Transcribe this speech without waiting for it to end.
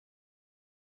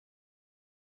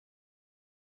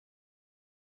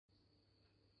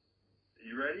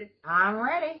You ready? I'm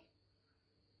ready.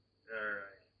 All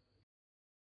right.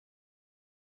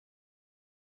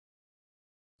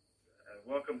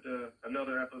 Welcome to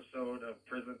another episode of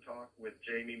Prison Talk with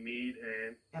Jamie Mead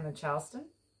and Emma Charleston.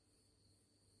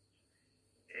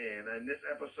 And in this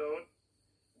episode,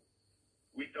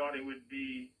 we thought it would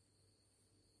be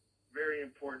very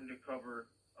important to cover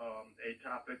a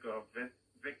topic of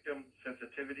victim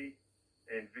sensitivity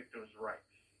and victims' rights.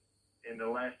 In the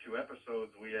last two episodes,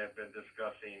 we have been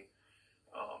discussing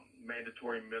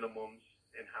mandatory minimums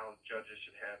and how judges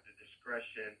should have the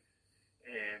discretion.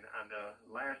 And on the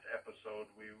last episode,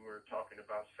 we were talking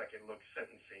about second look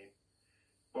sentencing.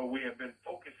 But we have been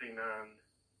focusing on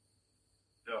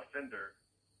the offender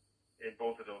in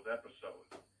both of those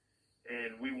episodes.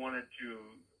 And we wanted to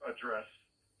address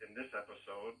in this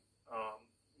episode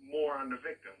more on the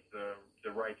victims,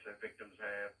 the rights that victims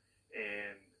have,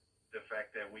 and the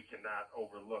fact that we cannot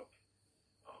overlook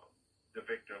the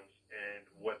victims and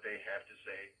what they have to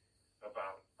say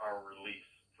about our release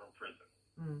from prison.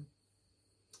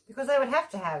 Because they would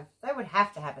have to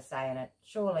have a say in it,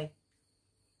 surely.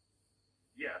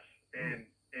 Yes, and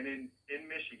in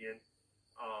Michigan,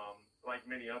 like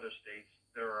many other states,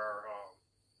 there are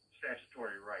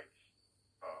statutory rights.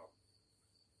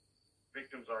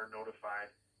 Victims are notified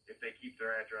if they keep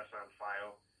their address on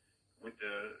file with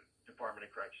the Department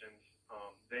of Corrections.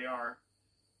 They are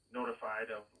notified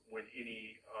of when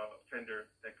any offender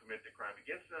that commits a crime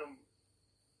against them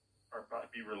are about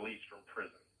to be released from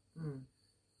prison.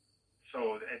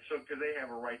 So because they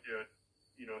have a right to,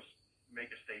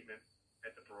 make a statement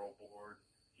at the parole board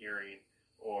hearing,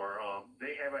 or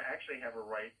they actually have a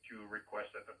right to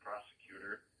request that the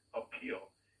prosecutor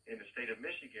appeal. In the state of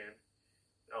Michigan,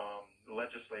 the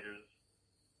legislators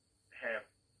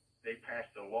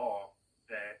passed a law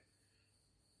that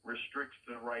restricts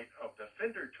the right of the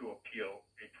offender to appeal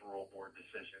a parole board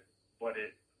decision, but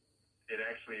it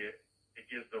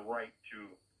gives the right to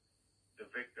the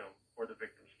victim or the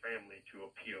victim's family to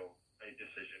appeal a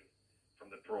decision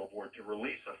from the parole board to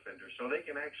release offenders. So they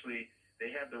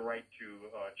have the right to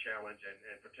challenge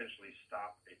and potentially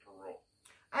stop a parole.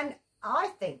 And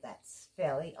I think that's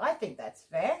fair.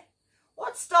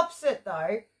 What stops it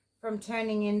though from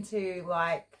turning into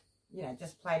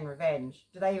just plain revenge?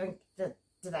 Do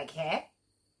they care?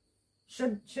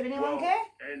 Should anyone care?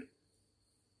 And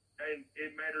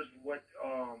it matters what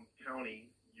county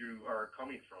you are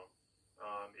coming from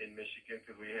in Michigan,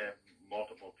 because we have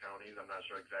multiple counties. I'm not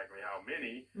sure exactly how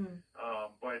many,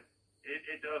 but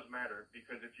it does matter,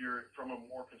 because if you're from a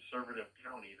more conservative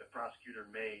county, the prosecutor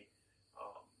may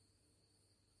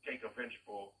take a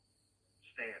vengeful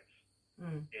stance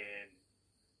and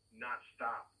not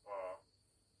stop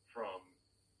from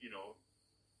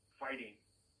fighting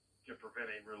to prevent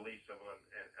a release of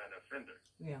an offender.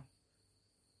 Yeah.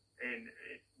 And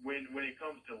when it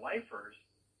comes to lifers,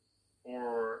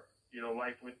 or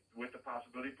life with the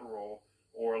possibility of parole,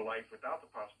 or life without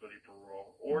the possibility of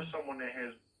parole, or someone that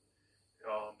has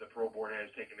the parole board has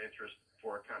taken interest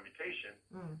for a commutation,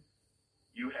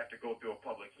 you have to go through a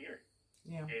public hearing.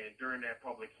 Yeah. And during that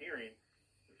public hearing,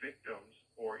 victims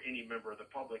or any member of the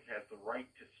public has the right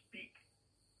to speak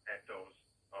at those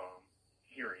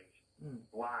hearings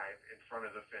live in front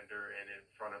of the offender and in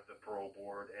front of the parole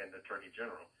board and the attorney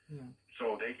general. Yeah.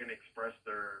 So they can express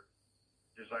their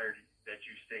desire that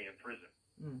you stay in prison.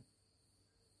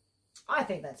 I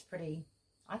think that's pretty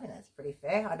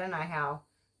fair. I don't know how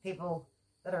people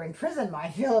that are in prison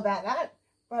might feel about that,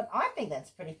 but I think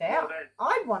that's pretty fair. Well, that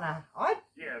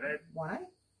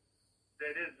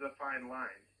is a fine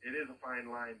line. It is a fine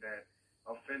line that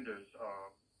offenders,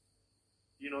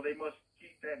 they must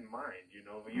keep that in mind.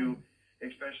 You,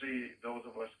 especially those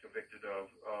of us convicted of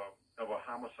a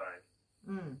homicide,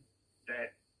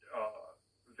 that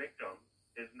victim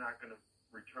is not going to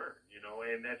return.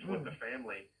 And that's what the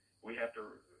family, we have to,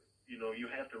 you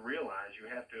have to realize, you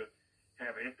have to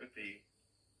have empathy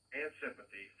and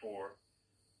sympathy for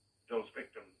those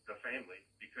victims, the family,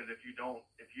 because if you don't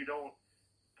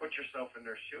put yourself in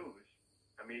their shoes,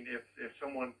 I mean, if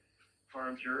someone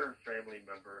harms your family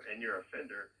member and you're an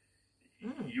offender,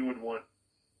 you would want,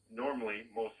 normally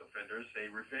most offenders say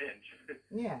revenge.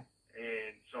 Yeah.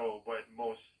 And so, but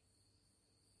most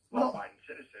law-abiding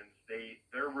citizens,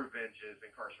 their revenge is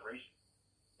incarceration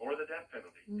or the death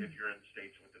penalty, if you're in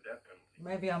states with the death penalty.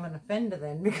 Maybe I'm an offender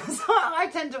then, because I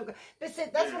tend to. That's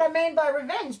what I mean by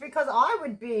revenge, because I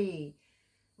would be.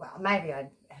 Well, maybe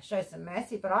I'd show some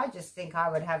mercy, but I just think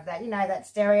I would have that, that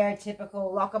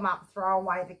stereotypical lock them up, throw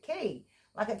away the key.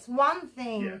 Like, it's one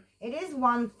thing. Yeah. It is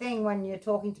one thing when you're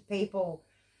talking to people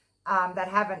that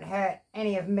haven't hurt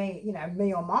any of me, you know,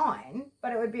 me or mine.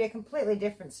 But it would be a completely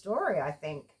different story, I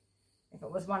think, if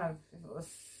it was one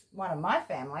of my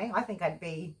family. I think I'd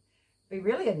be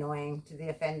really annoying to the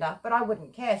offender, but I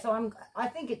wouldn't care. So I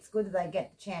think it's good that they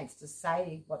get the chance to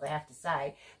say what they have to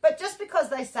say. But just because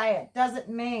they say it doesn't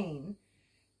mean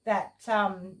that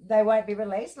they won't be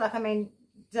released. Like, I mean,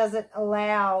 does it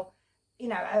allow, you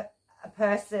know, a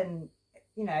person,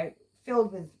 you know,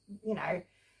 filled with, you know,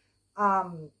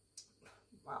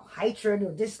 well, hatred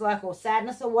or dislike or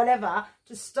sadness or whatever,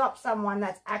 to stop someone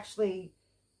that's actually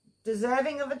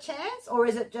deserving of a chance? Or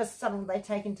is it just something they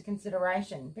take into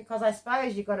consideration? Because I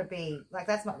suppose you've got to be, like,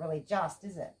 that's not really just,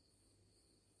 is it?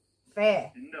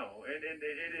 Fair. No, and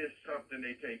it is something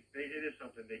they take. It is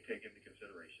something they take into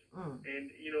consideration.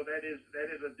 And you know, that is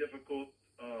a difficult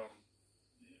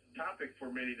topic for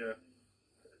many to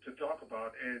talk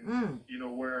about. And you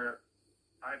know, where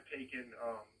I've taken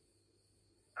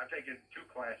two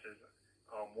classes,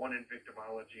 one in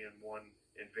victimology and one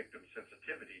in victim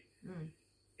sensitivity,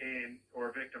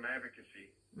 or victim advocacy,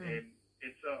 and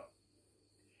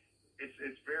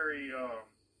it's very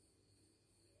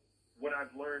what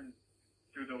I've learned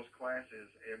through those classes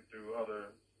and through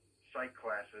other psych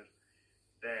classes,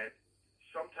 that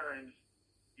sometimes,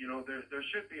 you know, there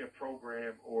should be a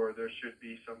program, or there should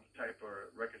be some type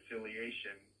of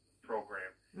reconciliation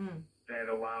program that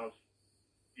allows,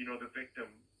 you know, the victim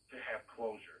to have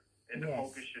closure, and the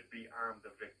focus should be on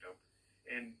the victim,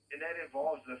 and that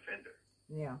involves the offender.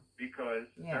 Yeah.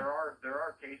 Because there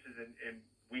are cases, and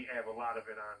we have a lot of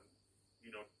it on,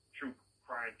 you know, true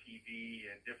crime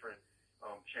TV and different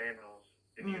channels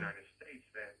in the United States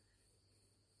that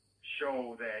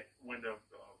show that when the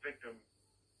victim's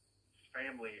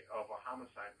family of a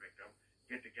homicide victim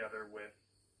get together with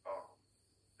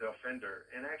the offender,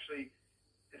 and actually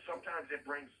sometimes it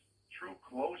brings true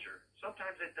closure.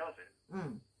 Sometimes it doesn't,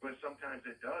 but sometimes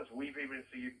it does. We've even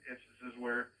seen instances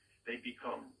where they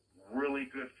become really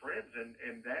good friends,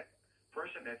 and that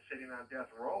person that's sitting on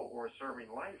death row or serving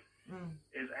life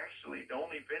is actually the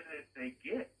only visit they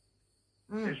get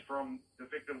is from the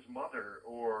victim's mother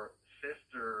or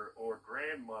sister or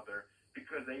grandmother,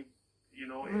 because they, you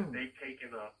know, they've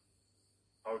taken a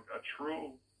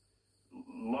true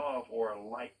love or a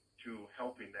like to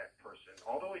helping that person,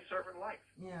 although he's serving life.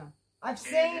 Yeah,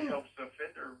 it helps the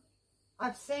offender.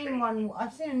 I've seen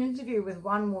an interview with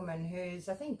one woman who's,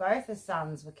 I think both her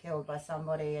sons were killed by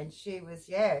somebody, and she was,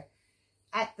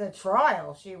 at the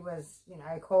trial, she was, you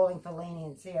know, calling for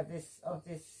leniency of this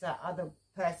other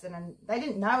person, and they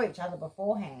didn't know each other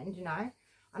beforehand, you know.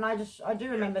 And I do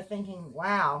remember thinking,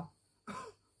 wow,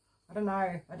 I don't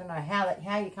know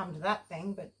how you come to that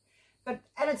thing, but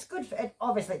and it's good for it.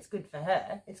 Obviously, it's good for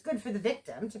her. It's good for the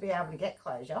victim to be able to get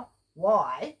closure.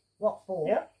 Why? What for?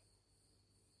 Yeah.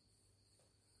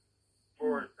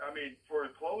 For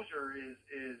closure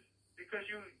is because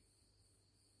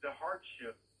the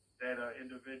hardship that an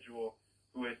individual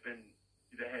that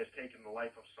has taken the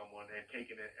life of someone and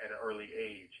taken it at an early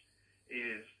age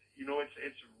is, you know, it's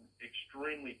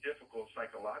extremely difficult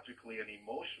psychologically and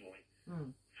emotionally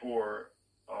for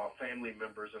family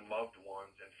members and loved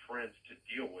ones and friends to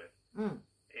deal with.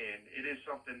 And it is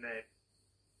something that,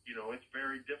 you know, it's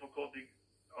very difficult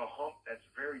a hump that's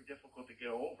very difficult to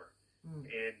get over.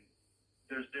 And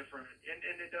there's different,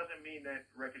 and it doesn't mean that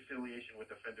reconciliation with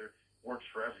the offender works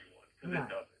for everyone, because it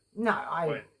doesn't. No,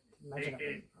 I imagine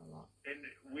it a lot. And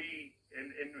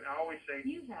I always say,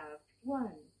 you have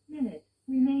 1 minute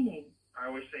remaining. I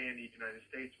always say in the United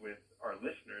States with our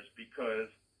listeners,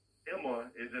 because Emma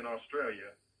is in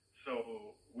Australia,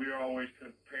 so we're always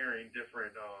comparing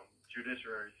different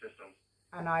judiciary systems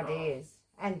and ideas,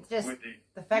 and just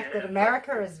the fact that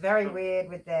America is very weird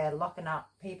with their locking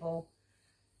up people.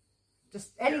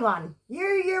 Just anyone,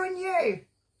 you and you,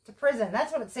 to prison.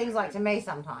 That's what it seems like to me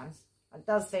sometimes. It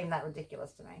does seem that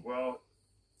ridiculous to me. Well,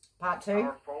 part 2.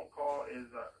 Our phone call is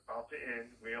about to end.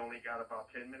 We only got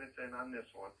about 10 minutes in on this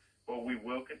one, but we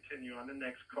will continue on the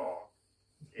next call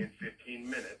in 15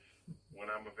 minutes when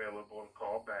I'm available and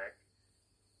call back.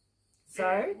 So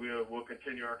and we'll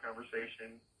continue our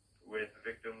conversation with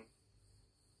victim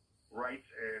rights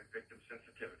and victim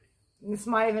sensitivity. This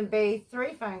might even be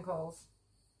 3 phone calls.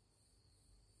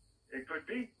 It could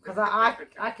be. Because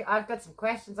I've got some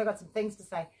questions. I've got some things to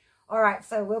say. All right,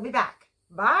 so we'll be back.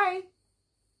 Bye.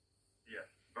 Yes.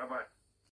 Bye-bye.